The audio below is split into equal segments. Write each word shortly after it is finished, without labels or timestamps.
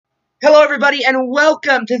Hello, everybody, and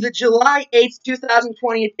welcome to the July 8th,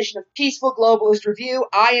 2020 edition of Peaceful Globalist Review.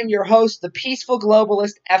 I am your host, the Peaceful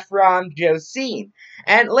Globalist, Ephraim Josine.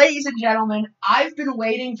 And ladies and gentlemen, I've been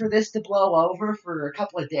waiting for this to blow over for a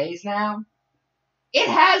couple of days now. It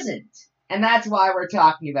hasn't, and that's why we're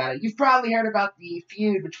talking about it. You've probably heard about the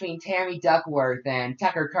feud between Tammy Duckworth and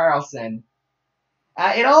Tucker Carlson.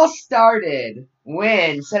 It all started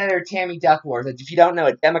when Senator Tammy Duckworth, if you don't know,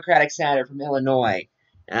 a Democratic senator from Illinois,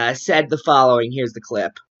 said the following. Here's the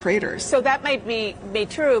clip. Traitors. So that might be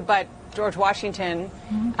true, but George Washington,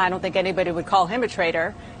 I don't think anybody would call him a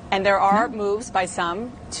traitor. And there are moves by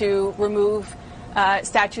some to remove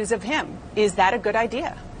statues of him. Is that a good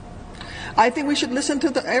idea? I think we should listen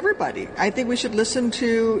to everybody. I think we should listen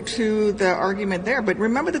to the argument there. But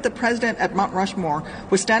remember that the president at Mount Rushmore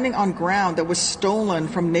was standing on ground that was stolen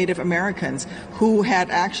from Native Americans who had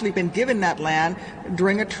actually been given that land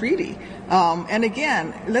during a treaty. And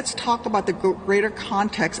again, let's talk about the greater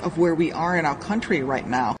context of where we are in our country right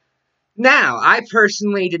now. Now, I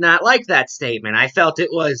personally did not like that statement. I felt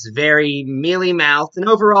it was very mealy-mouthed and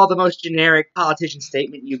overall the most generic politician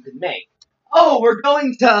statement you could make. Oh, we're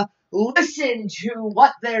going to listen to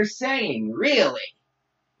what they're saying. Really?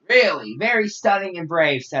 Really? Very stunning and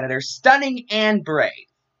brave, Senator. Stunning and brave.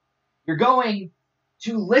 You're going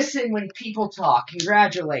to listen when people talk.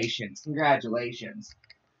 Congratulations. Congratulations.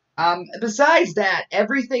 Besides that,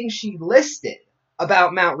 everything she listed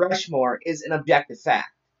about Mount Rushmore is an objective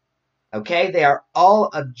fact. Okay? They are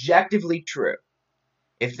all objectively true.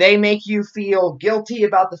 If they make you feel guilty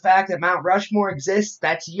about the fact that Mount Rushmore exists,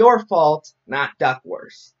 that's your fault, not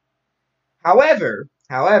Duckworth's. However,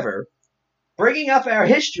 bringing up our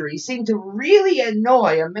history seemed to really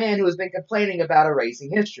annoy a man who has been complaining about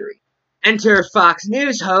erasing history. Enter Fox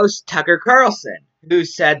News host Tucker Carlson, who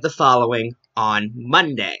said the following on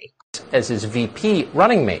Monday. As his VP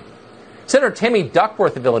running mate. Senator Tammy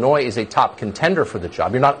Duckworth of Illinois is a top contender for the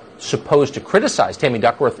job. You're not supposed to criticize Tammy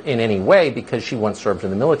Duckworth in any way because she once served in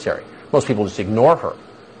the military. Most people just ignore her.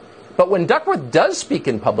 But when Duckworth does speak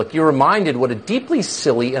in public, you're reminded what a deeply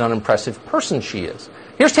silly and unimpressive person she is.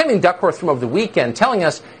 Here's Tammy Duckworth from over the weekend telling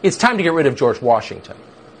us it's time to get rid of George Washington.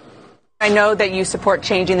 I know that you support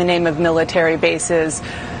changing the name of military bases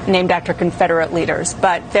named after Confederate leaders,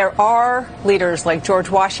 but there are leaders like George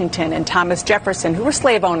Washington and Thomas Jefferson who were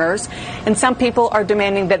slave owners, and some people are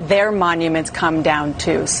demanding that their monuments come down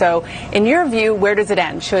too. So in your view, where does it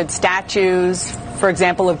end? Should statues, for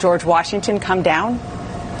example, of George Washington come down?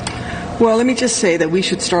 Well, let me just say that we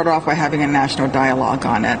should start off by having a national dialogue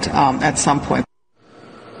on it at some point.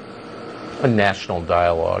 A national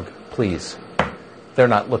dialogue, please. They're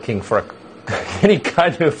not looking for any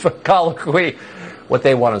kind of a colloquy. What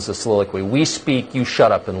they want is a soliloquy. We speak, you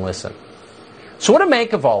shut up and listen. So what to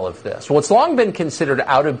make of all of this? Well, it's long been considered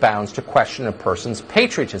out of bounds to question a person's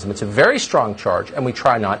patriotism. It's a very strong charge, and we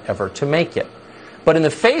try not ever to make it. But in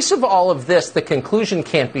the face of all of this, the conclusion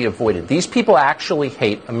can't be avoided. These people actually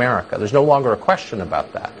hate America. There's no longer a question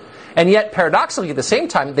about that. And yet, paradoxically, at the same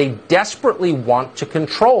time, they desperately want to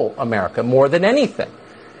control America more than anything.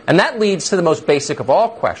 And that leads to the most basic of all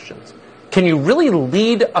questions. Can you really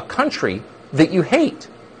lead a country that you hate?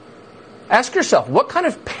 Ask yourself, what kind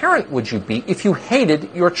of parent would you be if you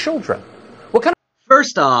hated your children?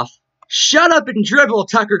 First off, shut up and dribble,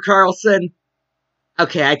 Tucker Carlson.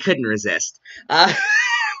 Okay, I couldn't resist. But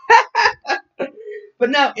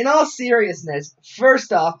no, in all seriousness,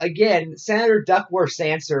 first off, again, Senator Duckworth's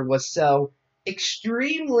answer was so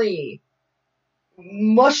extremely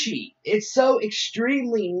mushy. It's so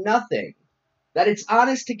extremely nothing that it's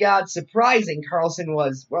honest to God surprising Carlson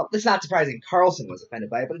was, well, it's not surprising Carlson was offended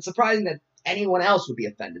by it, but it's surprising that anyone else would be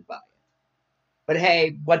offended by it. But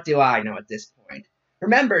hey, what do I know at this point?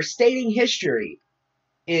 Remember, stating history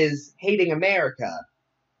is hating America,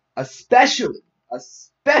 especially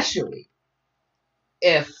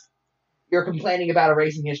if you're complaining about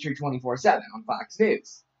erasing history 24/7 on Fox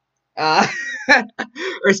News.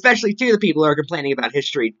 Or especially to the people who are complaining about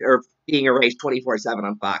history or being erased 24/7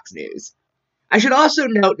 on Fox News. I should also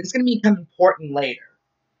note, it's going to become important later.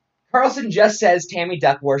 Carlson just says Tammy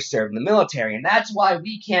Duckworth served in the military, and that's why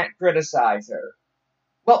we can't criticize her.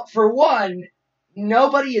 Well, for one,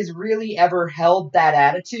 nobody has really ever held that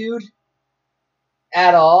attitude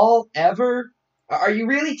at all, ever. Are you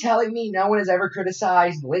really telling me no one has ever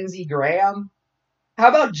criticized Lindsey Graham? How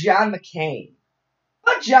about John McCain?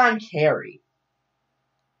 How about John Kerry?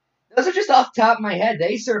 Those are just off the top of my head.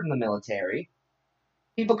 They served in the military.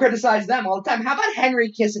 People criticize them all the time. How about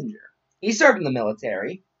Henry Kissinger? He served in the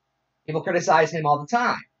military. People criticize him all the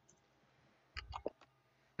time.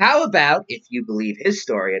 How about, if you believe his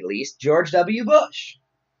story at least, George W. Bush?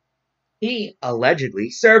 He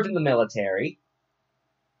allegedly served in the military.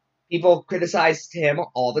 People criticized him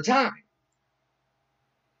all the time.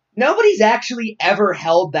 Nobody's actually ever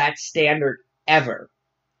held that standard, ever.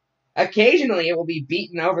 Occasionally, it will be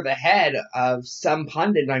beaten over the head of some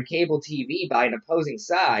pundit on cable TV by an opposing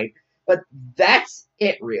side, but that's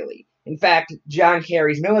it, really. In fact, John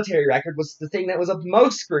Kerry's military record was the thing that was of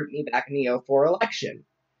most scrutiny back in the 2004 election.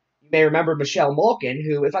 You may remember Michelle Malkin,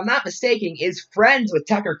 who, if I'm not mistaken, is friends with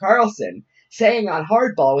Tucker Carlson, saying on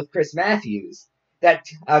Hardball with Chris Matthews that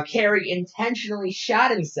Kerry intentionally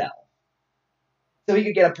shot himself so he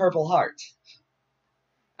could get a Purple Heart.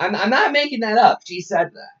 I'm not making that up. She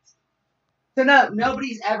said that. So no,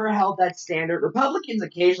 nobody's ever held that standard. Republicans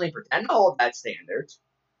occasionally pretend to hold that standard,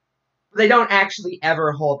 but they don't actually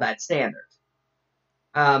ever hold that standard.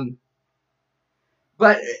 But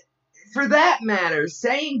for that matter,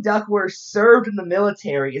 saying Duckworth served in the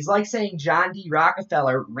military is like saying John D.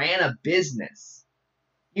 Rockefeller ran a business.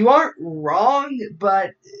 You aren't wrong,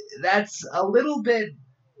 but that's a little bit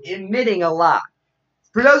admitting a lot.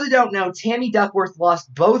 For those who don't know, Tammy Duckworth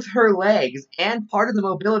lost both her legs and part of the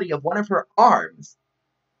mobility of one of her arms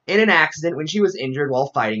in an accident when she was injured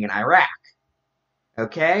while fighting in Iraq.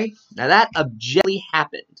 Okay? Now that objectively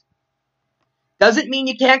happened. Doesn't mean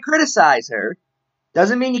you can't criticize her.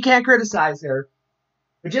 Doesn't mean you can't criticize her.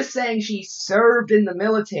 But just saying she served in the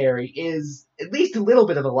military is at least a little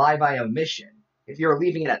bit of a lie by omission, if you're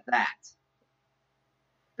leaving it at that.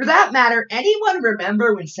 For that matter, anyone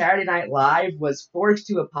remember when Saturday Night Live was forced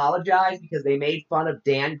to apologize because they made fun of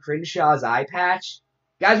Dan Crenshaw's eye patch?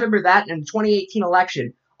 You guys remember that in the 2018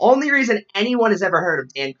 election? Only reason anyone has ever heard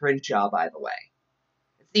of Dan Crenshaw, by the way.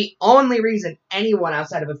 It's the only reason anyone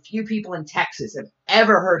outside of a few people in Texas have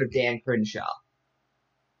ever heard of Dan Crenshaw.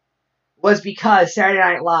 Was because Saturday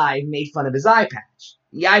Night Live made fun of his eye patch.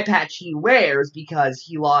 The eye patch he wears because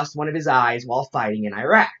he lost one of his eyes while fighting in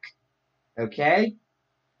Iraq. Okay?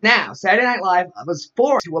 Now, Saturday Night Live was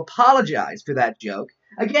forced to apologize for that joke.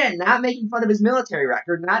 Again, not making fun of his military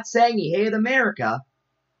record, not saying he hated America,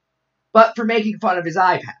 but for making fun of his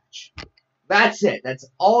eye patch. That's it. That's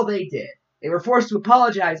all they did. They were forced to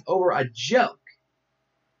apologize over a joke.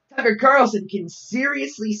 Tucker Carlson can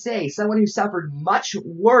seriously say someone who suffered much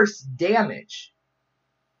worse damage.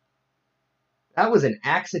 That was an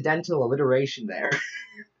accidental alliteration there.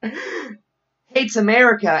 Hates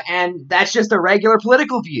America, and that's just a regular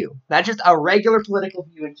political view. That's just a regular political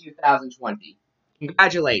view in 2020.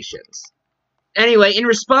 Congratulations. Anyway, in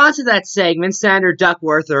response to that segment, Senator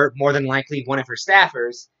Duckworth, or more than likely one of her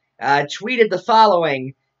staffers, tweeted the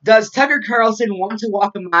following: "Does Tucker Carlson want to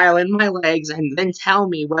walk a mile in my legs and then tell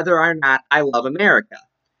me whether or not I love America?"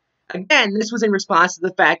 Again, this was in response to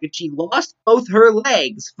the fact that she lost both her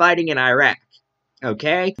legs fighting in Iraq.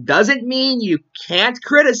 Okay? Doesn't mean you can't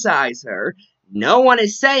criticize her. No one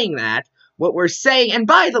is saying that. What we're saying, and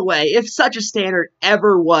by the way, if such a standard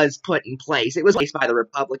ever was put in place, it was placed by the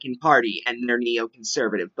Republican Party and their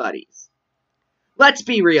neoconservative buddies. Let's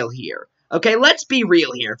be real here. Okay, let's be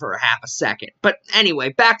real here for a half a second. But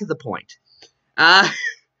anyway, back to the point. And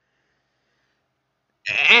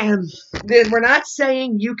we're not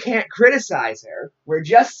saying you can't criticize her. We're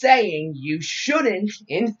just saying you shouldn't,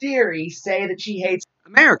 in theory, say that she hates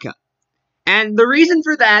America. And the reason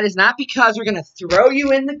for that is not because we're going to throw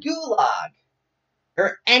you in the gulag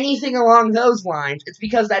or anything along those lines. It's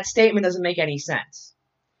because that statement doesn't make any sense.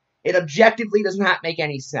 It objectively does not make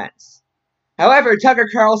any sense. However, Tucker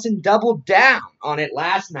Carlson doubled down on it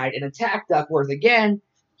last night and attacked Duckworth again.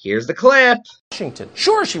 Here's the clip. Washington.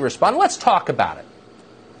 Sure, she responded. Let's talk about it.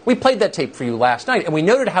 We played that tape for you last night, and we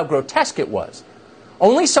noted how grotesque it was.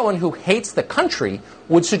 Only someone who hates the country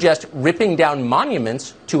would suggest ripping down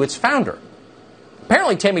monuments to its founder.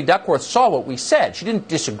 Apparently, Tammy Duckworth saw what we said. She didn't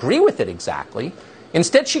disagree with it exactly.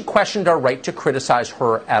 Instead, she questioned our right to criticize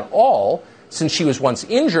her at all, since she was once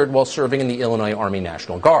injured while serving in the Illinois Army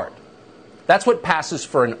National Guard. That's what passes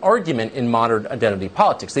for an argument in modern identity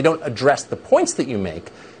politics. They don't address the points that you make.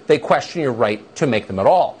 They question your right to make them at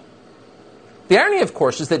all. The irony, of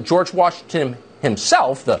course, is that George Washington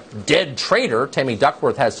himself, the dead traitor Tammy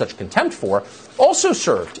Duckworth has such contempt for, also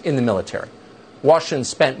served in the military. Washington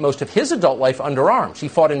spent most of his adult life under arms. He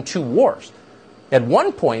fought in 2 wars. At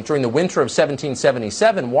one point, during the winter of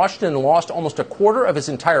 1777, Washington lost almost a quarter of his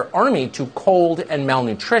entire army to cold and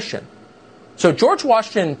malnutrition. So George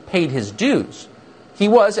Washington paid his dues. He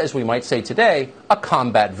was, as we might say today, a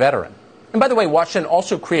combat veteran. And by the way, Washington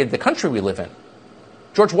also created the country we live in.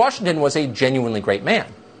 George Washington was a genuinely great man.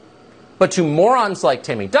 But to morons like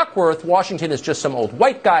Tammy Duckworth, Washington is just some old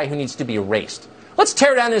white guy who needs to be erased. Let's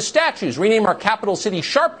tear down his statues, rename our capital city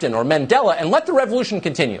Sharpton or Mandela, and let the revolution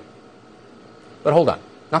continue. But hold on,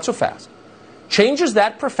 not so fast. Changes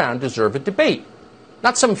that profound deserve a debate,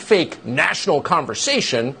 not some fake national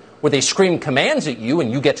conversation where they scream commands at you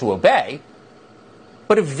and you get to obey,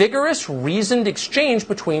 but a vigorous, reasoned exchange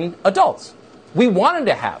between adults. We wanted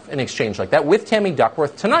to have an exchange like that with Tammy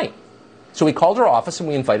Duckworth tonight. So we called her office and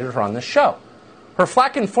we invited her on the show. Her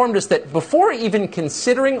flack informed us that before even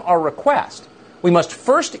considering our request, we must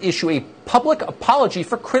first issue a public apology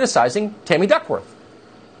for criticizing Tammy Duckworth.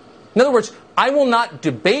 In other words, I will not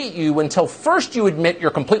debate you until first you admit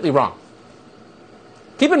you're completely wrong.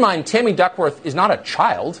 Keep in mind, Tammy Duckworth is not a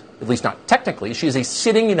child, at least not technically. She is a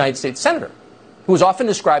sitting United States senator who is often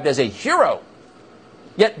described as a hero.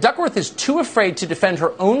 Yet Duckworth is too afraid to defend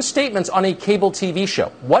her own statements on a cable TV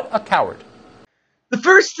show. What a coward. The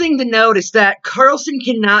first thing to note is that Carlson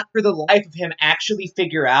cannot, for the life of him, actually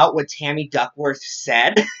figure out what Tammy Duckworth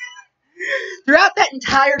said. Throughout that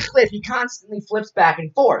entire clip, he constantly flips back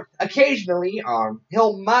and forth. Occasionally,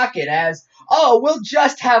 he'll mock it as, oh, we'll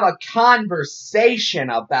just have a conversation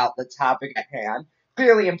about the topic at hand,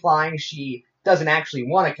 clearly implying she doesn't actually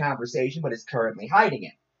want a conversation but is currently hiding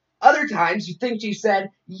it. Other times, you think she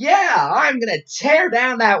said, yeah, I'm gonna tear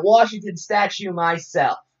down that Washington statue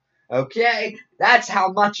myself. Okay? That's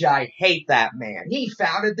how much I hate that man. He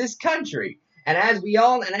founded this country. And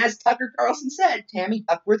as Tucker Carlson said, Tammy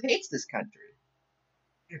Duckworth hates this country.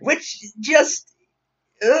 Which just,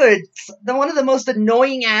 it's one of the most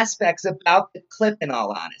annoying aspects about the clip, in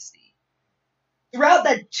all honesty. Throughout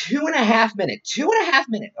that 2.5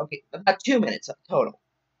 minute, okay, about 2 minutes total,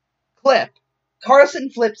 clip, Carlson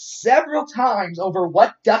flipped several times over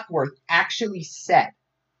what Duckworth actually said.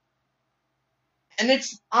 And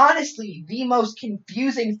it's honestly the most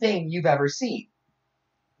confusing thing you've ever seen.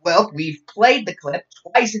 Well, we've played the clip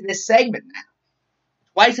twice in this segment now.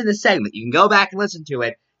 Twice in this segment. You can go back and listen to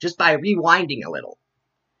it just by rewinding a little.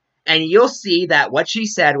 And you'll see that what she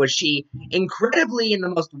said was she, incredibly in the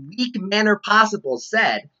most weak manner possible,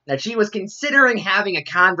 said that she was considering having a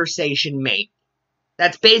conversation maybe.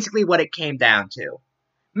 That's basically what it came down to.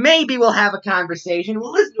 Maybe we'll have a conversation.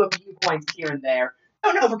 We'll listen to a few points here and there. I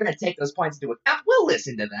don't know if we're going to take those points into account. We'll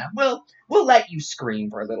listen to them. We'll let you scream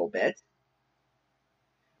for a little bit.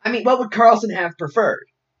 I mean, what would Carlson have preferred?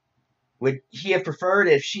 Would he have preferred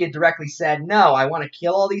if she had directly said, no, I want to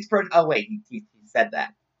kill all these persons? Oh, wait, he said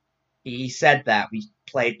that. He said that. We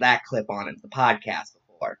played that clip on the podcast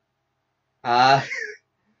before.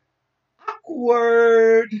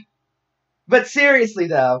 Awkward. But seriously,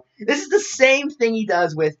 though, this is the same thing he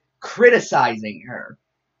does with criticizing her.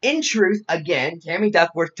 In truth, again, Tammy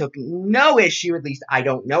Duckworth took no issue, at least I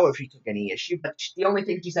don't know if she took any issue, but the only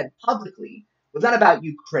thing she said publicly was not about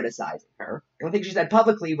you criticizing her. The only thing she said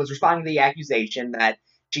publicly was responding to the accusation that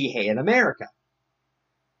she hated America.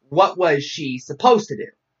 What was she supposed to do?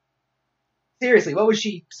 Seriously, what was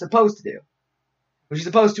she supposed to do? Was she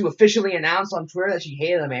supposed to officially announce on Twitter that she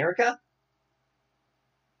hated America?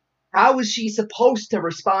 How was she supposed to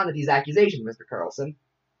respond to these accusations, Mr. Carlson?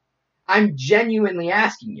 I'm genuinely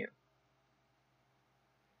asking you.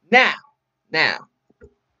 Now,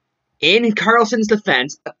 in Carlson's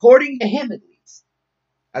defense, according to him at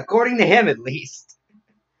least,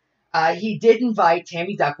 he did invite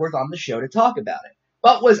Tammy Duckworth on the show to talk about it,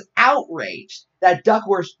 but was outraged that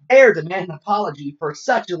Duckworth dared demand an apology for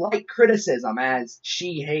such light criticism as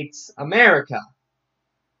she hates America.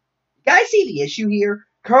 You guys see the issue here?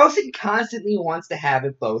 Carlson constantly wants to have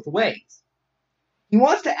it both ways. He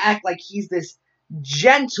wants to act like he's this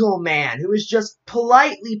gentleman who is just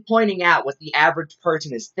politely pointing out what the average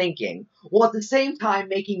person is thinking, while at the same time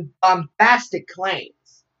making bombastic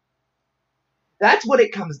claims. That's what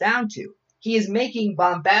it comes down to. He is making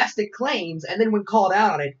bombastic claims, and then when called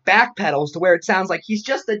out on it, backpedals to where it sounds like he's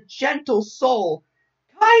just a gentle soul,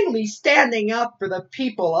 kindly standing up for the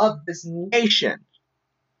people of this nation.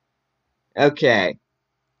 Okay,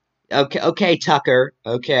 Tucker,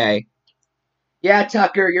 okay. Yeah,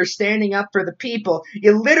 Tucker, you're standing up for the people.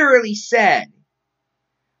 You literally said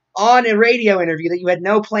on a radio interview that you had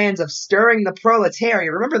no plans of stirring the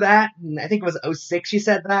proletariat. Remember that? I think it was 2006 you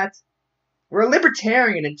said that. We're a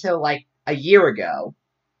libertarian until, like, a year ago.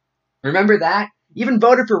 Remember that? You even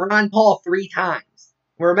voted for Ron Paul 3 times.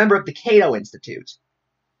 We're a member of the Cato Institute.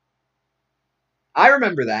 I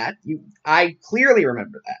remember that. I clearly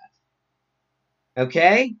remember that.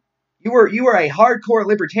 Okay? You were a hardcore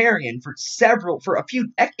libertarian for a few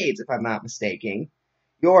decades, if I'm not mistaken.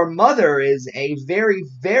 Your mother is a very,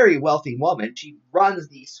 very wealthy woman. She runs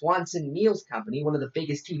the Swanson Meals Company, one of the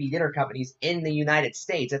biggest TV dinner companies in the United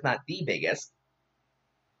States, if not the biggest.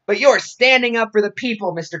 But you're standing up for the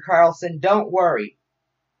people, Mr. Carlson. Don't worry.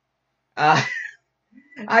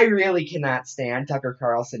 I really cannot stand Tucker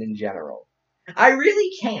Carlson in general. I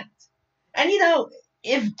really can't. And you know,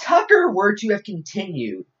 if Tucker were to have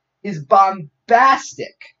continued his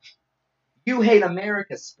bombastic "You Hate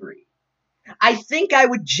America" spree, I think I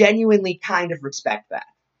would genuinely kind of respect that.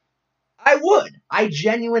 I would. I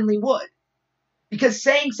genuinely would. Because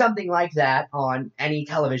saying something like that on any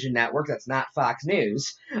television network that's not Fox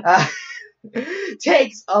News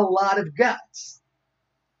takes a lot of guts.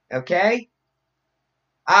 Okay?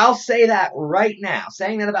 I'll say that right now.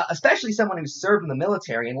 Saying that about, especially someone who served in the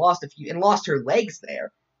military and lost her legs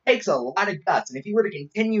there, takes a lot of guts. And if he were to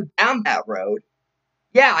continue down that road,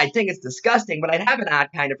 yeah, I think it's disgusting, but I'd have an odd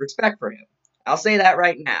kind of respect for him. I'll say that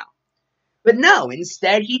right now. But no,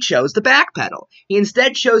 instead he chose to backpedal. He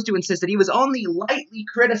instead chose to insist that he was only lightly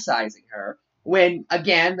criticizing her when,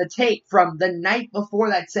 again, the tape from the night before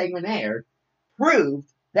that segment aired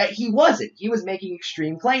proved that he wasn't. He was making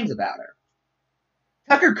extreme claims about her.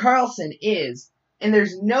 Tucker Carlson is, and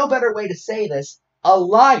there's no better way to say this, a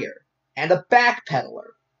liar and a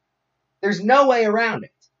backpedaler. There's no way around it.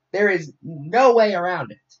 There is no way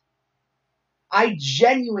around it. I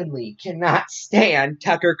genuinely cannot stand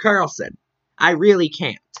Tucker Carlson. I really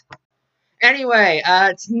can't. Anyway,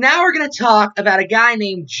 now we're going to talk about a guy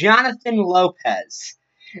named Jonathan Lopez.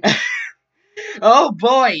 Oh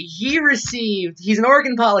boy, he's an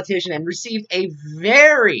Oregon politician and received a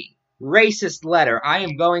very racist letter. I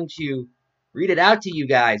am going to read it out to you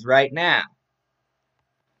guys right now.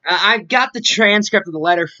 I've got the transcript of the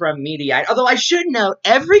letter from Mediaite, although I should note,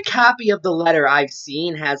 every copy of the letter I've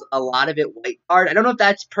seen has a lot of it white-barred. I don't know if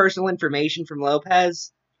that's personal information from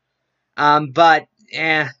Lopez, but,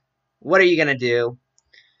 what are you gonna do?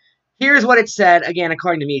 Here's what it said, again,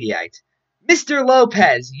 according to Mediaite. Mr.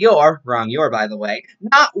 Lopez, you're, wrong you're by the way,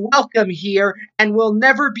 not welcome here and will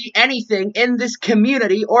never be anything in this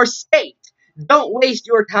community or state. Don't waste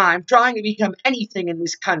your time trying to become anything in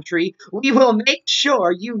this country. We will make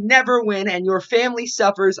sure you never win and your family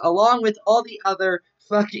suffers along with all the other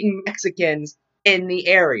fucking Mexicans in the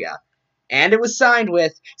area. And it was signed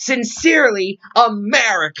with, Sincerely,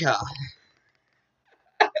 America.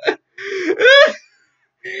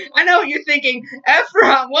 I know what you're thinking,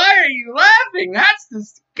 Ephraim, why are you laughing? That's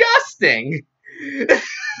disgusting.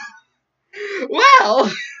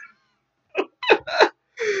 Well,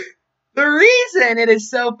 the reason it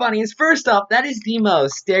is so funny is, first off, that is the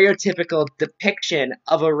most stereotypical depiction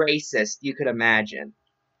of a racist you could imagine.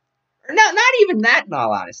 No, not even that in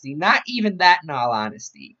all honesty. Not even that in all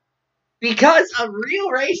honesty. Because a real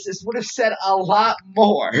racist would have said a lot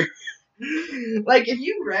more. Like, if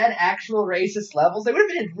you read actual racist levels, they would have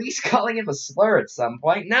been at least calling him a slur at some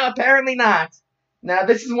point. No, apparently not. Now,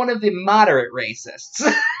 this is one of the moderate racists.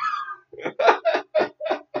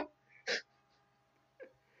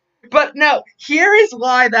 But no, here is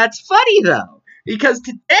why that's funny, though. Because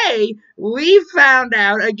today, we found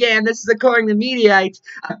out, again, this is according to Mediaite,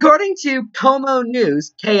 according to Como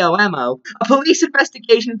News, K-O-M-O, a police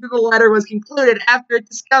investigation into the letter was concluded after it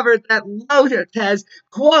discovered that Lopez,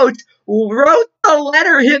 quote, wrote the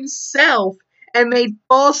letter himself and made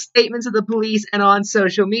false statements to the police and on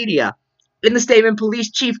social media. In the statement, Police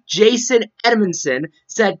Chief Jason Edmondson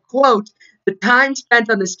said, quote, the time spent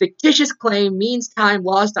on this fictitious claim means time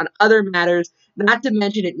lost on other matters, not to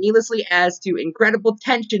mention it needlessly adds to incredible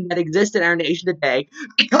tension that exists in our nation today,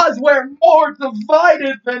 because we're more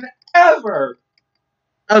divided than ever.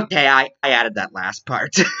 Okay, I added that last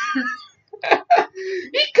part. He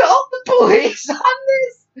called the police on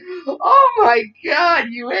this? Oh my god,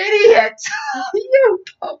 you idiot! You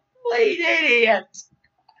complete idiot!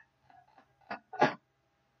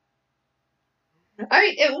 I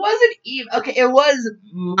mean, it wasn't even... Okay, it was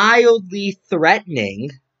mildly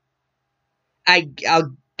threatening. I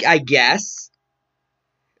guess.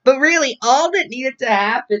 But really, all that needed to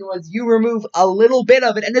happen was you remove a little bit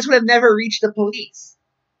of it, and this would have never reached the police.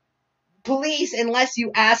 Police, unless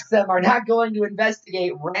you ask them, are not going to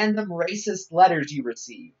investigate random racist letters you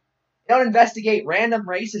receive. They don't investigate random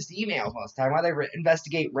racist emails most of the time. Why they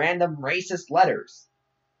investigate random racist letters?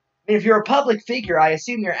 I mean, if you're a public figure, I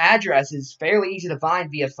assume your address is fairly easy to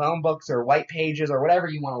find via phone books or white pages or whatever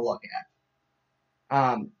you want to look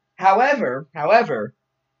at. However,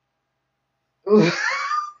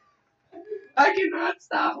 I cannot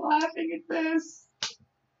stop laughing at this.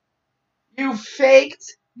 You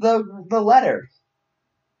faked the letter.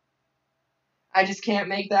 I just can't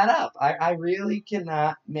make that up. I really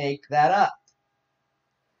cannot make that up.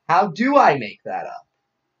 How do I make that up?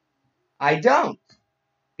 I don't.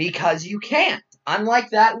 Because you can't.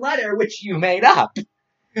 Unlike that letter, which you made up.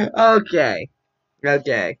 Okay.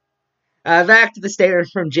 Back to the statement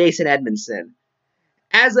from Jason Edmondson.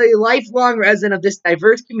 As a lifelong resident of this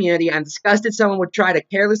diverse community, I'm disgusted someone would try to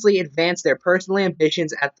carelessly advance their personal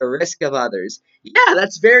ambitions at the risk of others. Yeah,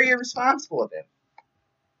 that's very irresponsible of him.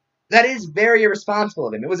 That is very irresponsible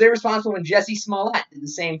of him. It was irresponsible when Jesse Smollett did the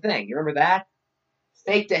same thing. You remember that?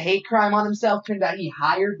 Faked a hate crime on himself. Turned out he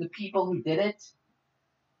hired the people who did it.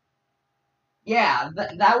 Yeah,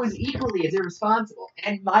 that was equally as irresponsible.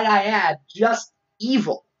 And might I add, just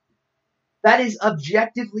evil. That is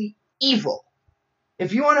objectively evil.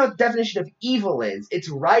 If you want to know what the definition of evil is, it's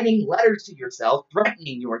writing letters to yourself,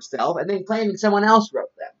 threatening yourself, and then claiming someone else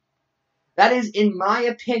wrote them. That is, in my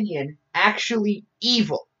opinion, actually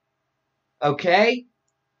evil. Okay?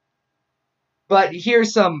 But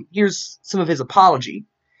here's some of his apology.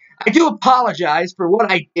 I do apologize for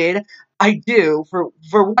what I did. For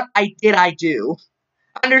what I did, I do.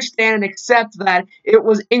 Understand and accept that it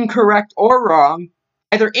was incorrect or wrong.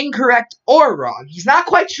 Either incorrect or wrong. He's not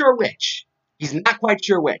quite sure which.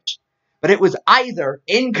 But it was either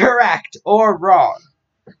incorrect or wrong.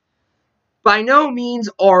 By no means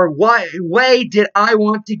or way did I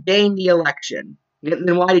want to gain the election.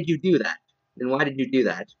 Then why did you do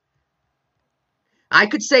that? I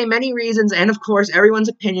could say many reasons, and of course everyone's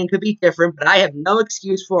opinion could be different, but I have no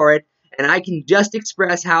excuse for it, and I can just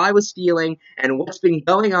express how I was feeling and what's been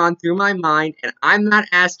going on through my mind, and I'm not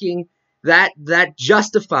asking that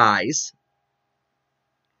justifies.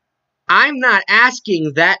 I'm not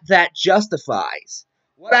asking that justifies.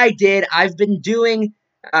 What I did, I've been doing,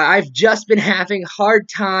 I've just been having a hard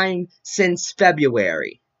time since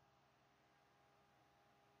February.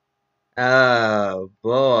 Oh,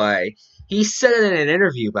 boy. He said it in an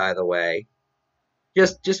interview, by the way.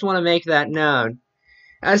 Just want to make that known.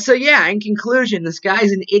 So yeah, in conclusion, this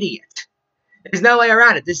guy's an idiot. There's no way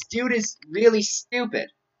around it. This dude is really stupid.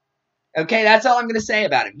 Okay, that's all I'm going to say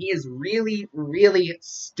about him. He is really, really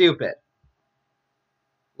stupid.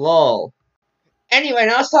 Lol. Anyway,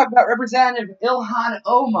 now let's talk about Representative Ilhan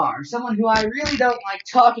Omar, someone who I really don't like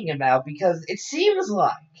talking about because it seems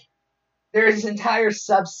like there is this entire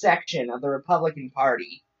subsection of the Republican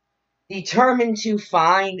Party determined to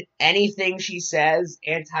find anything she says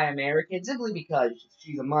anti-American simply because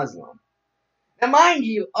she's a Muslim. Now, mind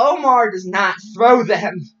you, Omar does not throw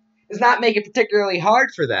them, does not make it particularly hard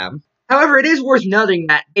for them. However, it is worth noting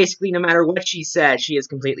that basically no matter what she says, she is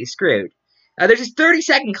completely screwed. There's this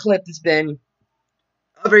 30-second clip that's been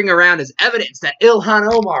hovering around as evidence that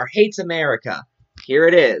Ilhan Omar hates America. Here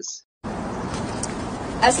it is.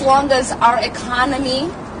 As long as our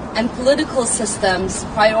economy and political systems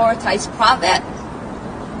prioritize profit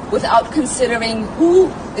without considering who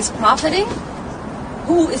is profiting,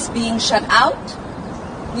 who is being shut out,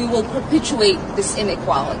 we will perpetuate this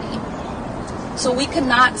inequality. So we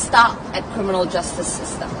cannot stop at criminal justice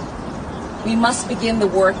system. We must begin the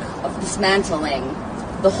work of dismantling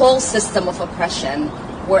the whole system of oppression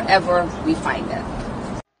wherever we find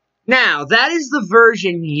it. Now, that is the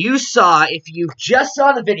version you saw if you just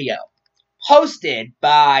saw the video posted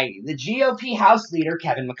by the GOP House Leader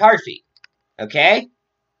Kevin McCarthy. Okay?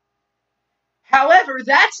 However,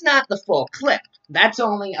 that's not the full clip. That's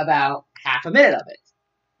only about half a minute of it.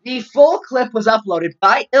 The full clip was uploaded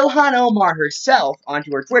by Ilhan Omar herself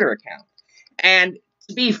onto her Twitter account. And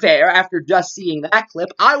to be fair, after just seeing that clip,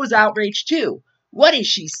 I was outraged too. What is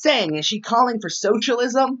she saying? Is she calling for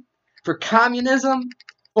socialism? For communism?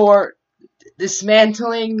 For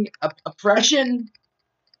dismantling oppression?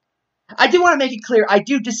 I do want to make it clear, I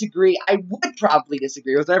do disagree. I would probably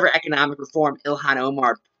disagree with whatever economic reform Ilhan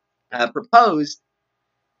Omar proposed.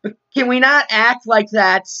 But can we not act like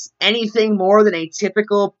that's anything more than a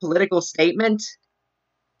typical political statement?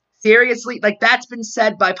 Seriously? Like, that's been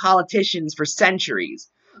said by politicians for centuries.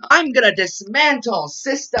 I'm gonna dismantle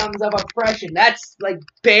systems of oppression. That's, like,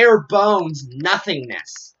 bare bones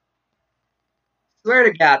nothingness. Swear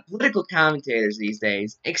to God, political commentators these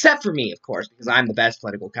days, except for me, of course, because I'm the best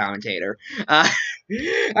political commentator,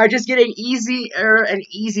 are just getting easier and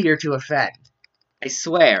easier to offend. I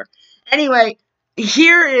swear. Anyway,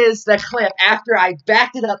 here is the clip after I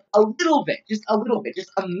backed it up a little bit, just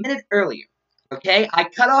a minute earlier. Okay? I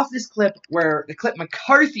cut off this clip where the clip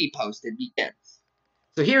McCarthy posted begins.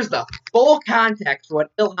 So here's the full context for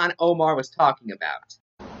what Ilhan Omar was talking about.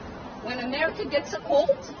 When America gets a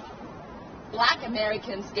cold, Black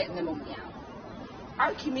Americans get pneumonia.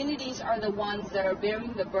 Our communities are the ones that are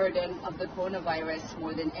bearing the burden of the coronavirus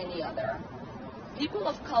more than any other. People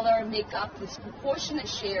of color make up this disproportionate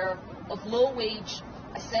share of low-wage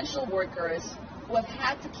essential workers who have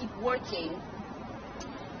had to keep working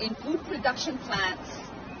in food production plants,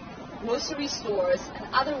 grocery stores,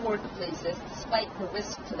 and other workplaces despite the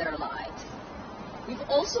risk to their lives. We've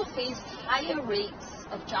also faced higher rates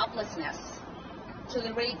of joblessness to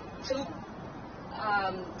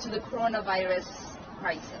the coronavirus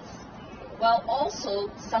crisis, while also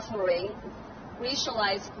suffering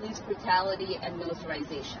racialized police brutality and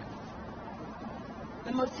militarization.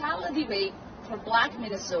 The mortality rate for Black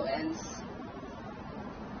Minnesotans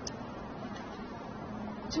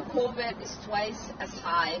to COVID is twice as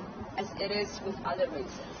high as it is with other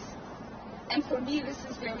races. And for me, this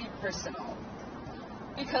is very personal,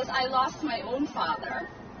 because I lost my own father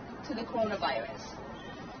to the coronavirus.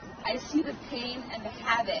 I see the pain and the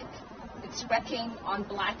havoc it's wreaking on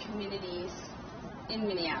Black communities in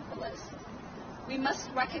Minneapolis. We must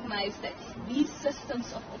recognize that these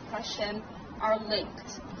systems of oppression are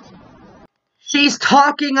linked. She's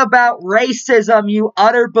talking about racism, you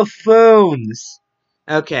utter buffoons.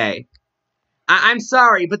 Okay. I'm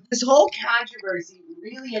sorry, but this whole controversy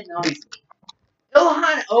really annoys me.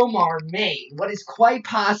 Ilhan Omar made what is quite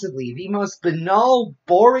possibly the most banal,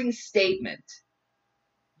 boring statement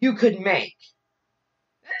you could make.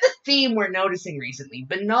 That's a theme we're noticing recently.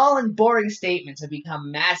 Banal and boring statements have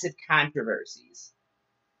become massive controversies.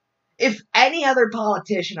 If any other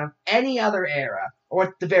politician of any other era, or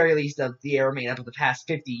at the very least of the era made up of the past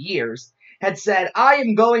 50 years, had said, I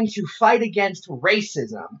am going to fight against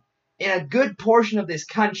racism in a good portion of this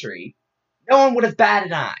country, no one would have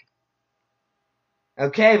batted an eye.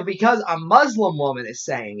 Okay, but because a Muslim woman is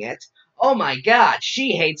saying it, oh my God,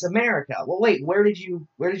 she hates America. Well, wait, where did you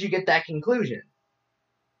get that conclusion?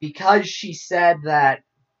 Because she said that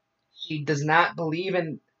she does not believe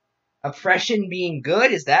in oppression being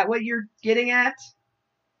good? Is that what you're getting at?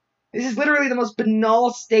 This is literally the most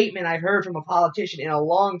banal statement I've heard from a politician in a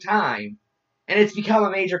long time, and it's become a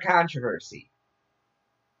major controversy.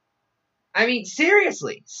 I mean,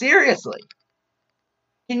 seriously.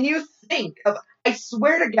 Can you think of, I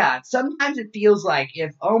swear to God, sometimes it feels like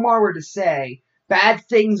if Omar were to say, bad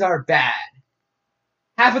things are bad,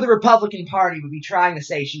 half of the Republican Party would be trying to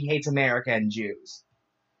say she hates America and Jews.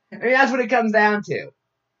 I mean, that's what it comes down to.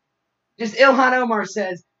 Just Ilhan Omar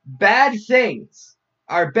says, bad things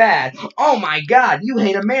are bad. Oh my God, you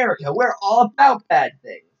hate America. We're all about bad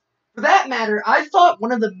things. For that matter, I thought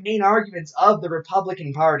one of the main arguments of the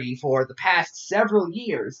Republican Party for the past several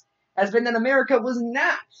years has been that America was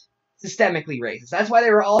not systemically racist. That's why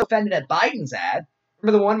they were all offended at Biden's ad.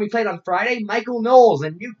 Remember the one we played on Friday? Michael Knowles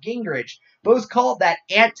and Newt Gingrich both called that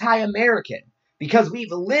anti-American because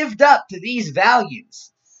we've lived up to these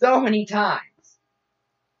values so many times.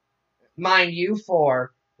 Mind you,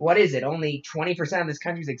 for, what is it, only 20% of this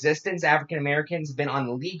country's existence, African Americans have been on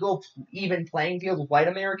the legal, even playing field with white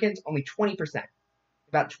Americans. Only 20%.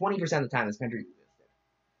 About 20% of the time this country existed.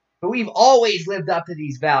 But we've always lived up to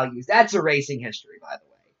these values. That's erasing history, by the way.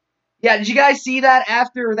 Yeah, did you guys see that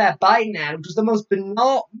after that Biden ad, which was the most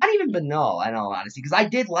banal, not even banal, in all honesty, because I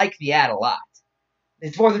did like the ad a lot.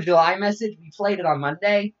 The 4th of July message, we played it on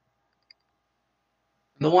Monday.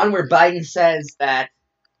 The one where Biden says that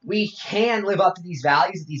we can live up to these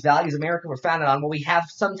values America were founded on. While we have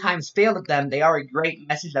sometimes failed at them, they are a great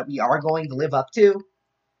message that we are going to live up to.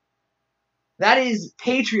 That is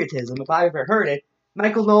patriotism, if I've ever heard it.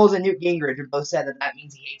 Michael Knowles and Newt Gingrich have both said that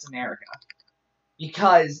means he hates America.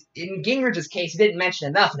 Because in Gingrich's case, he didn't mention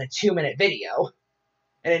enough in a 2-minute video.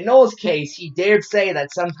 And in Knowles' case, he dared say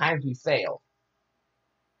that sometimes we fail.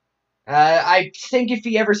 I think if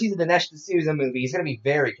he ever sees the Dinesh D'Souza movie, he's going to be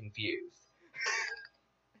very confused.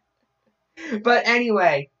 But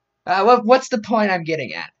anyway, what's the point I'm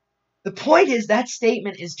getting at? The point is that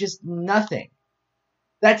statement is just nothing.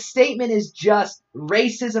 That statement is just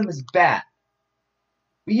racism is bad.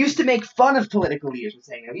 We used to make fun of political leaders for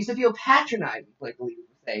saying that. We used to feel patronized with political leaders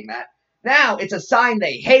for saying that. Now it's a sign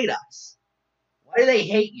they hate us. Why do they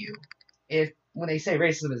hate you when they say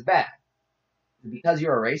racism is bad? Is it because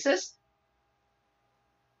you're a racist?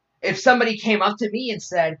 If somebody came up to me and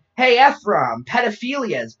said, hey, Ephraim,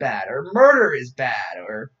 pedophilia is bad, or murder is bad,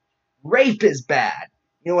 or rape is bad,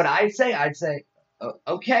 you know what I'd say? I'd say,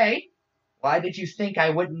 okay, why did you think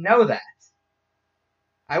I wouldn't know that?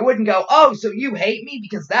 I wouldn't go, oh, so you hate me?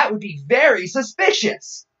 Because that would be very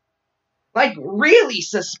suspicious. Like, really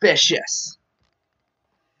suspicious.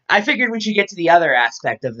 I figured we should get to the other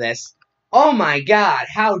aspect of this. Oh my God,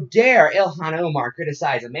 how dare Ilhan Omar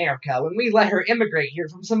criticize America when we let her immigrate here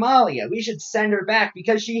from Somalia? We should send her back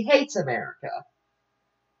because she hates America.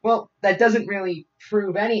 Well, that doesn't really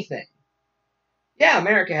prove anything. Yeah,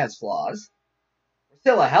 America has flaws. We're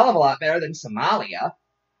still a hell of a lot better than Somalia.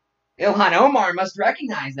 Ilhan Omar must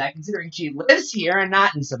recognize that, considering she lives here and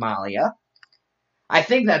not in Somalia. I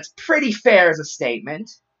think that's pretty fair as a statement.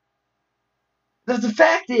 The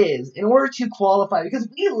fact is, in order to qualify, because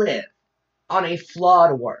we live on a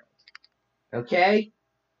flawed world. Okay?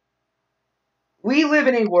 We live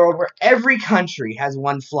in a world where every country has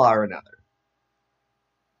one flaw or another.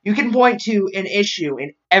 You can point to an issue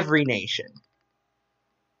in every nation.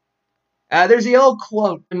 There's the old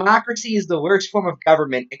quote, democracy is the worst form of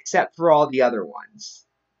government except for all the other ones.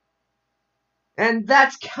 And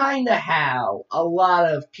that's kind of how a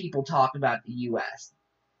lot of people talk about the U.S.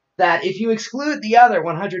 That if you exclude the other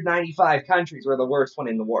 195 countries, we're the worst one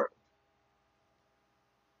in the world.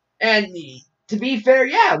 And to be fair,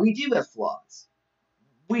 yeah, we do have flaws.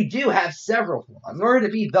 We do have several flaws. In order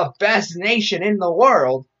to be the best nation in the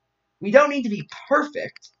world, we don't need to be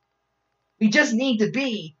perfect. We just need to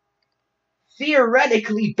be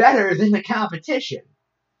theoretically better than the competition.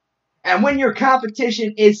 And when your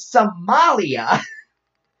competition is Somalia,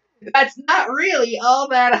 that's not really all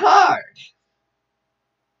that hard.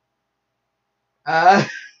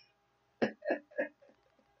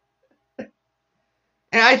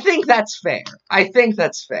 And I think that's fair.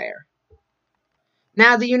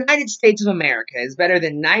 Now, the United States of America is better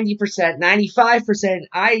than 90%,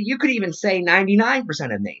 95%, you could even say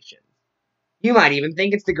 99% of nations. You might even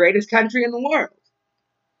think it's the greatest country in the world.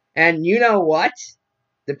 And you know what?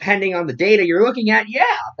 Depending on the data you're looking at, yeah,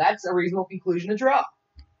 that's a reasonable conclusion to draw.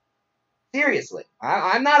 Seriously.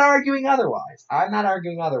 I'm not arguing otherwise.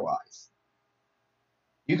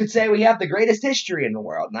 You could say we have the greatest history in the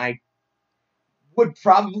world, and I would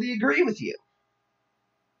probably agree with you.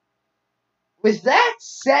 With that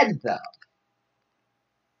said, though,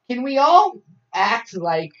 can we all act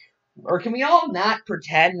like, or can we all not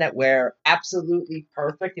pretend that we're absolutely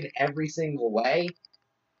perfect in every single way?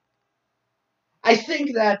 I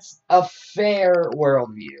think that's a fair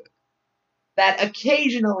worldview. That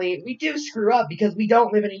occasionally we do screw up because we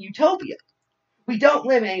don't live in a utopia. We don't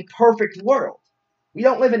live in a perfect world. We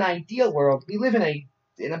don't live in an ideal world. We live in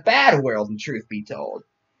a bad world, in truth be told.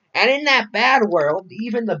 And in that bad world,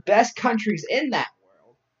 even the best countries in that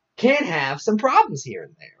world can have some problems here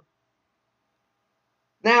and there.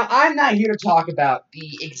 Now, I'm not here to talk about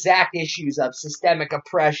the exact issues of systemic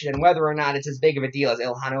oppression and whether or not it's as big of a deal as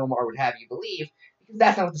Ilhan Omar would have you believe, because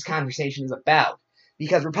that's not what this conversation is about.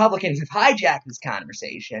 Because Republicans have hijacked this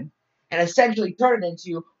conversation and essentially turned it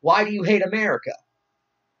into, why do you hate America?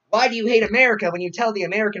 Why do you hate America when you tell the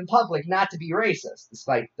American public not to be racist?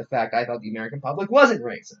 Despite the fact I thought the American public wasn't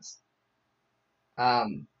racist.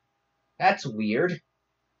 That's weird.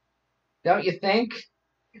 Don't you think?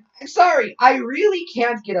 I'm sorry, I really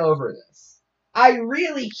can't get over this. I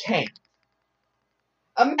really can't.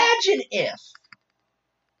 Imagine if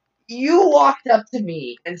you walked up to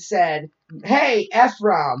me and said, hey,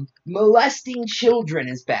 Ephraim, molesting children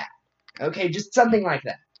is bad. Okay, just something like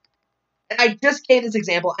that. And I just gave this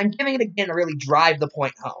example. I'm giving it again to really drive the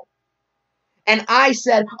point home. And I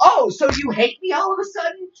said, oh, so you hate me all of a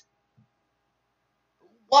sudden?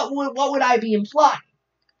 What would I be implying?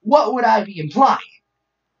 What would I be implying?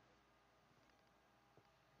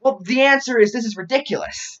 Well, the answer is this is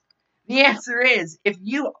ridiculous. The answer is, if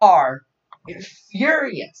you are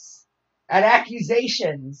furious at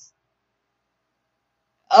accusations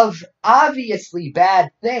of obviously bad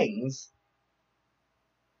things,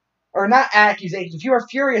 or not accusations, if you are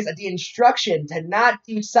furious at the instruction to not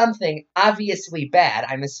do something obviously bad,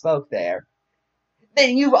 I misspoke there,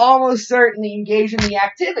 then you've almost certainly engaged in the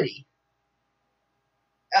activity.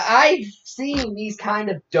 I've seen these kind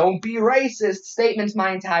of don't be racist statements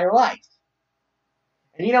my entire life.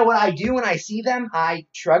 And you know what I do when I see them? I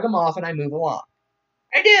shrug them off and I move along.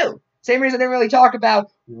 I do. Same reason I didn't really talk about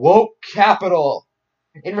woke capital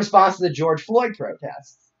in response to the George Floyd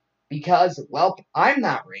protests. Because, well, I'm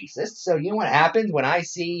not racist, so you know what happens when I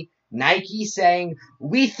see Nike saying,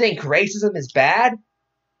 we think racism is bad?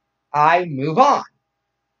 I move on.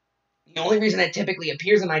 The only reason it typically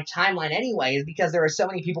appears in my timeline anyway is because there are so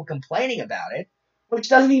many people complaining about it, which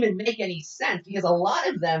doesn't even make any sense, because a lot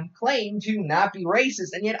of them claim to not be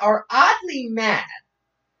racist, and yet are oddly mad,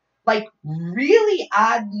 like really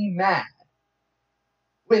oddly mad,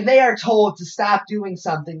 when they are told to stop doing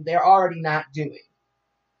something they're already not doing.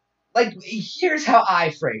 Like, here's how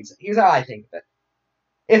I phrase it. Here's how I think of it.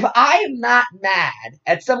 If I am not mad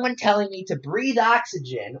at someone telling me to breathe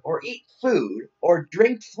oxygen or eat food or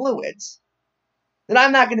drink fluids, then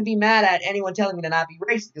I'm not going to be mad at anyone telling me to not be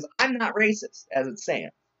racist, because I'm not racist, as it's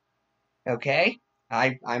saying. Okay?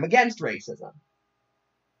 I'm against racism.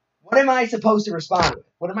 What am I supposed to respond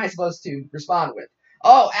with?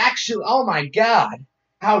 Oh, actually, oh my God.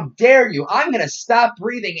 How dare you? I'm going to stop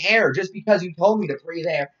breathing air just because you told me to breathe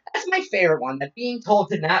air. That's my favorite one, that being told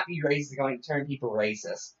to not be racist is going to turn people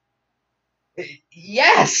racist.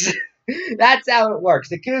 Yes! That's how it works.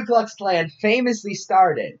 The Ku Klux Klan famously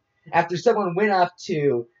started after someone went up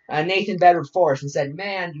to Nathan Bedford Forrest and said,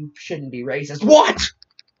 "Man, you shouldn't be racist." What?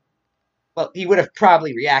 Well, he would have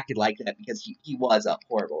probably reacted like that because he was a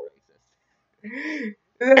horrible racist.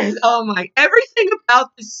 Oh my, everything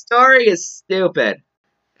about this story is stupid.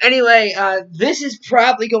 Anyway, this is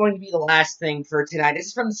probably going to be the last thing for tonight. This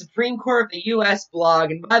is from the Supreme Court of the U.S. blog,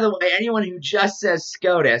 and by the way, anyone who just says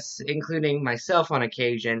SCOTUS, including myself on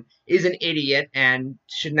occasion, is an idiot and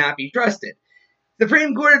should not be trusted. The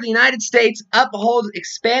Supreme Court of the United States upholds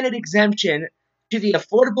expanded exemption to the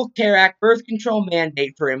Affordable Care Act birth control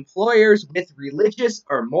mandate for employers with religious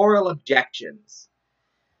or moral objections.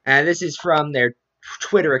 And this is from their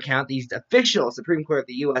Twitter account, the official Supreme Court of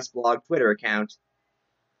the U.S. blog Twitter account.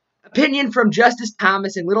 Opinion from Justice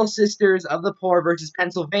Thomas in Little Sisters of the Poor versus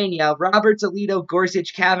Pennsylvania. Roberts, Alito,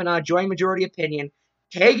 Gorsuch, Kavanaugh join majority opinion.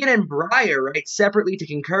 Kagan and Breyer write separately to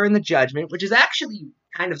concur in the judgment, which is actually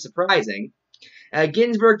kind of surprising.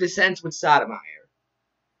 Ginsburg dissents with Sotomayor.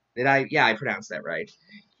 I pronounced that right.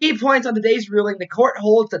 Key points on today's ruling. The court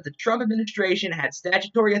holds that the Trump administration had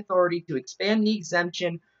statutory authority to expand the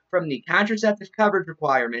exemption from the contraceptive coverage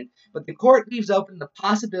requirement, but the court leaves open the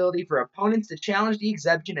possibility for opponents to challenge the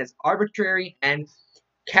exemption as arbitrary and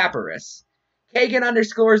capricious. Kagan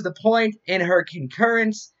underscores the point in her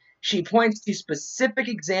concurrence. She points to specific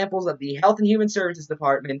examples of the Health and Human Services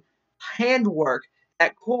Department handwork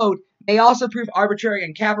that, quote, may also prove arbitrary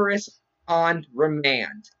and capricious on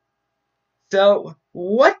remand. So,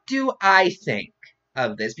 what do I think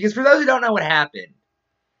of this? Because for those who don't know what happened,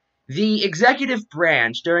 the executive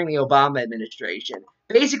branch during the Obama administration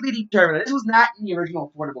basically determined that this was not in the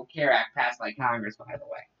original Affordable Care Act passed by Congress, by the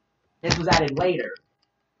way. This was added later.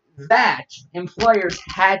 That employers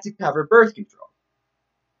had to cover birth control.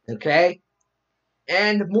 Okay?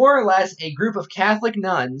 And more or less, a group of Catholic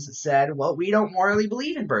nuns said, well, we don't morally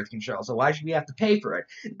believe in birth control, so why should we have to pay for it?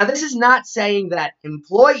 Now, this is not saying that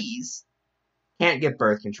employees can't get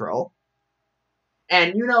birth control.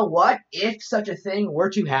 And you know what? If such a thing were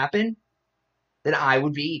to happen, then I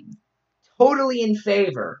would be totally in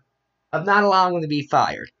favor of not allowing them to be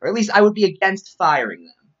fired. Or at least I would be against firing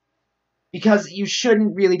them. Because you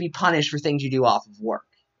shouldn't really be punished for things you do off of work.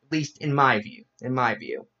 At least in my view. And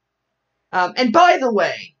by the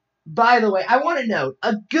way, I want to note,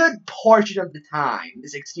 a good portion of the time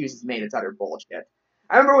this excuse is made, it's utter bullshit.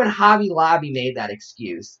 I remember when Hobby Lobby made that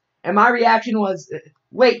excuse, and my reaction was,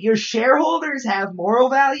 wait, your shareholders have moral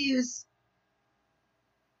values?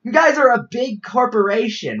 You guys are a big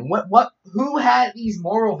corporation. Who had these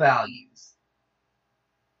moral values?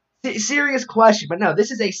 Serious question, but no,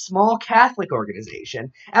 this is a small Catholic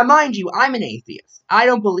organization. And mind you, I'm an atheist. I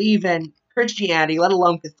don't believe in Christianity, let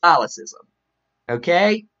alone Catholicism.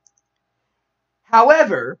 Okay?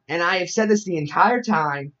 However, and I have said this the entire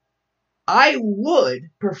time, I would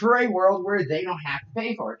prefer a world where they don't have to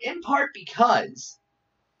pay for it. In part because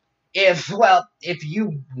if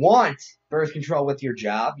you want birth control with your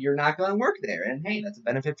job, you're not going to work there. And hey, that's a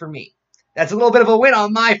benefit for me. That's a little bit of a win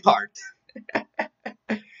on my part.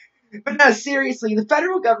 But no, seriously, the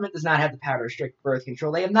federal government does not have the power to restrict birth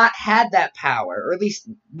control. They have not had that power, or at least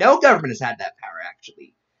no government has had that power,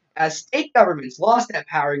 actually. State governments lost that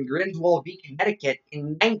power in Griswold v. Connecticut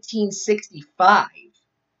in 1965.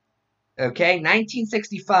 Okay,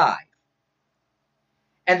 1965.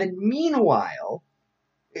 And then meanwhile,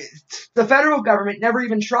 the federal government never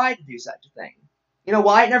even tried to do such a thing. You know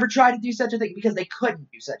why it never tried to do such a thing? Because they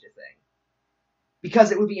couldn't do such a thing.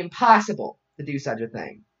 Because it would be impossible to do such a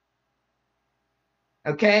thing.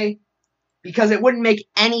 Okay? Because it wouldn't make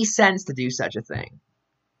any sense to do such a thing.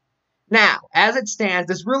 Now, as it stands,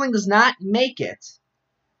 this ruling does not make it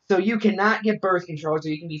so you cannot get birth control, so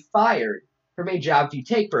you can be fired from a job if you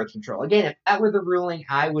take birth control. Again, if that were the ruling,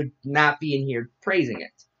 I would not be in here praising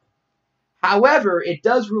it. However, it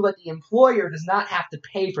does rule that the employer does not have to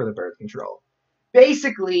pay for the birth control.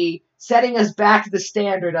 Basically, setting us back to the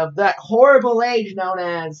standard of that horrible age known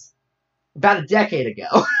as about a decade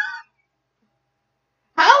ago.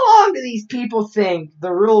 How long do these people think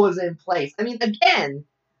the rule was in place? I mean, again,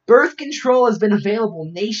 birth control has been available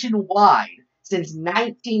nationwide since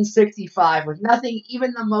 1965 with nothing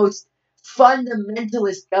even the most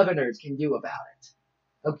fundamentalist governors can do about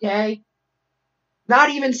it. Okay?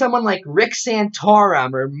 Not even someone like Rick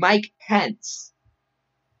Santorum or Mike Pence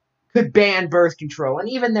could ban birth control, and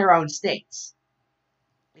even their own states,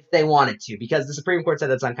 if they wanted to, because the Supreme Court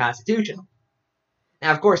said that's unconstitutional.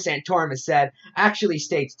 Now, of course, Santorum has said, actually,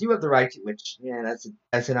 states do have the right to, which, yeah,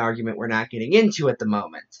 that's an argument we're not getting into at the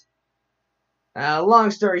moment. Long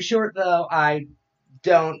story short, though, I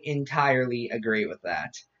don't entirely agree with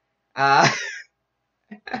that. Uh,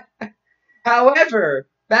 However,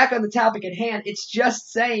 back on the topic at hand, it's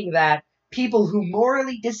just saying that people who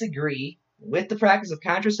morally disagree with the practice of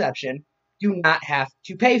contraception do not have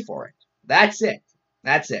to pay for it. That's it.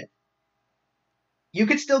 That's it. You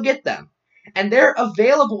can still get them. And they're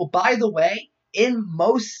available, by the way, in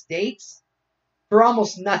most states for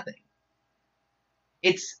almost nothing.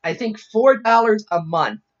 It's, I think, $4 a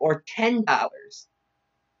month or $10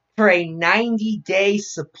 for a 90-day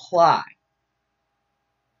supply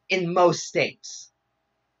in most states.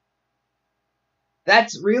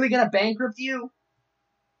 That's really going to bankrupt you?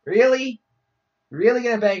 Really? Really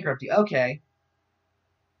going to bankrupt you? Okay.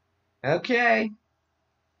 Okay.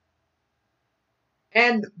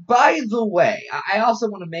 And by the way, I also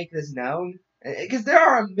want to make this known, because there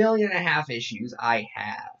are 1.5 million issues I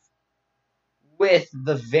have with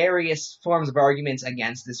the various forms of arguments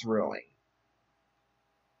against this ruling.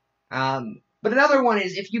 But another one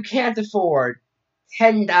is, if you can't afford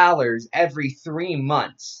 $10 every 3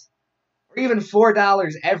 months, or even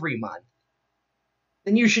 $4 every month,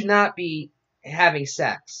 then you should not be having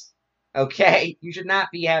sex. Okay? You should not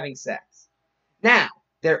be having sex. Now,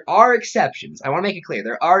 there are exceptions. I want to make it clear.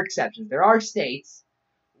 There are exceptions. There are states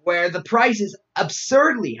where the price is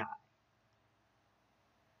absurdly high.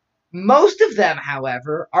 Most of them,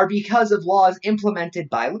 however, are because of laws implemented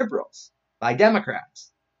by liberals, by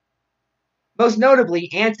Democrats. Most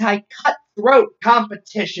notably, anti-cutthroat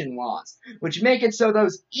competition laws, which make it so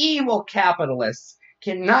those evil capitalists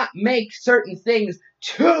cannot make certain things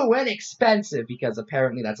too inexpensive, because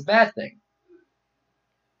apparently that's a bad thing.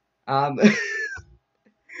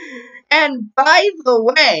 And by the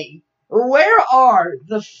way, where are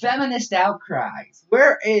the feminist outcries?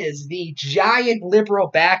 Where is the giant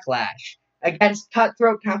liberal backlash against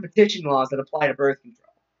cutthroat competition laws that apply to birth control?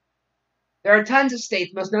 There are tons of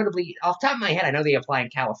states, most notably, off the top of my head, I know they apply in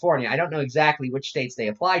California. I don't know exactly which states they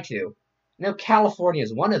apply to. I know California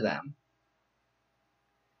is one of them.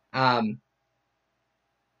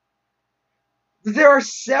 There are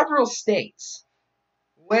several states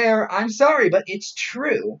where, I'm sorry, but it's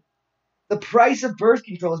true, the price of birth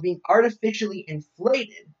control is being artificially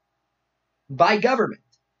inflated by government.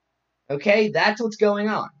 Okay? That's what's going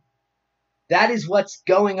on. That is what's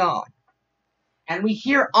going on. And we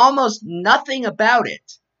hear almost nothing about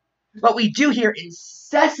it, but we do hear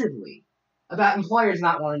incessantly about employers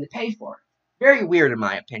not wanting to pay for it. Very weird, in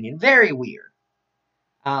my opinion. Very weird.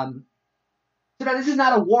 So now this is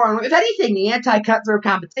not a war on women. If anything, the anti-cutthroat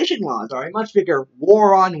competition laws are a much bigger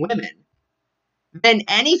war on women than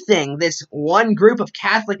anything this one group of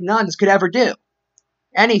Catholic nuns could ever do.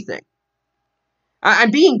 Anything.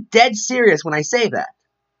 I'm being dead serious when I say that.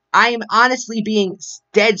 I am honestly being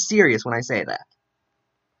dead serious when I say that.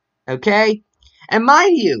 Okay? And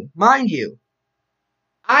mind you,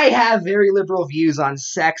 I have very liberal views on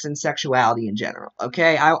sex and sexuality in general.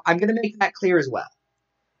 Okay? I'm going to make that clear as well.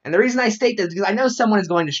 And the reason I state this is because I know someone is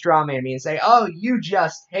going to strawman me and say, oh, you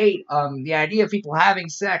just hate the idea of people having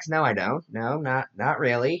sex. No, I don't. No, not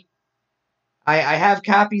really. I have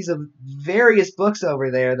copies of various books over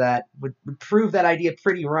there that would prove that idea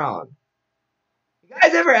pretty wrong. You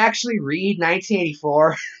guys ever actually read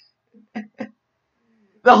 1984?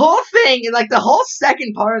 The whole thing, like the whole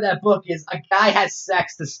second part of that book is a guy has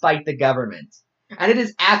sex to spite the government. And it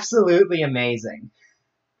is absolutely amazing.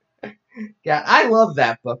 Yeah, I love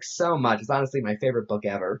that book so much. It's honestly my favorite book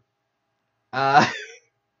ever. But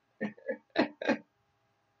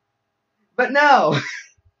no,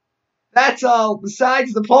 that's all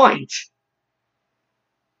besides the point.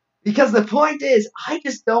 Because the point is, I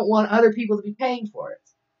just don't want other people to be paying for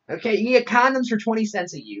it. Okay, you get condoms for 20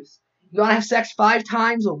 cents a use. You want to have sex 5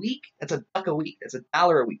 times a week? That's $1 a week. That's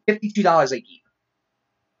 $1 a week. $52 a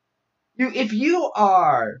year. If you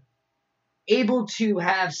are able to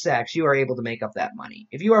have sex, you are able to make up that money.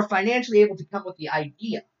 If you are financially able to come with the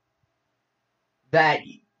idea that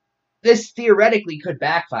this theoretically could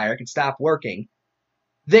backfire, it could stop working,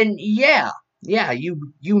 then yeah,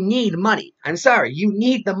 you need money. I'm sorry, you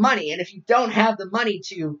need the money. And if you don't have the money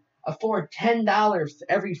to afford $10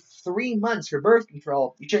 every 3 months for birth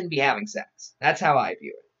control, you shouldn't be having sex. That's how I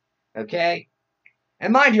view it. Okay?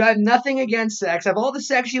 And mind you, I have nothing against sex. Have all the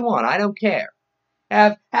sex you want. I don't care.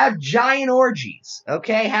 Have giant orgies.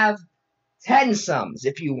 Okay? Have 10-somes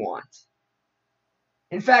if you want.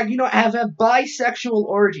 In fact, have bisexual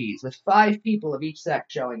orgies with 5 people of each sex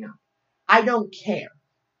showing up. I don't care.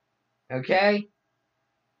 Okay?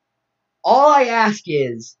 All I ask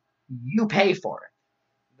is, you pay for it.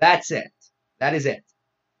 That's it. That is it.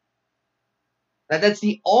 That's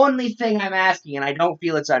the only thing I'm asking, and I don't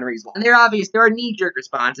feel it's unreasonable. And there are knee-jerk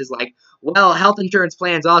responses like, well, health insurance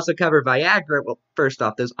plans also cover Viagra. Well, first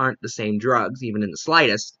off, those aren't the same drugs, even in the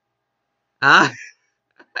slightest. But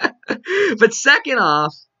second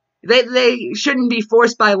off, they shouldn't be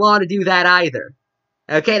forced by law to do that either.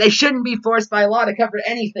 Okay, they shouldn't be forced by law to cover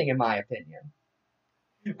anything, in my opinion.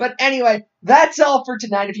 But anyway, that's all for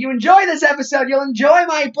tonight. If you enjoy this episode, you'll enjoy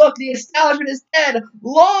my book, The Establishment is Dead.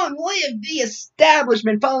 Long live the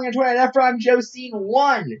establishment. Follow me on Twitter at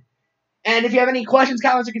EphraimJosine1. And if you have any questions,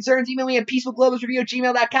 comments, or concerns, email me at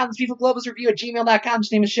peacefulglobusreview@gmail.com. That's peacefulglobusreview@gmail.com.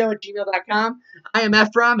 Just name the show at gmail.com. I am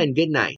Ephraim, and good night.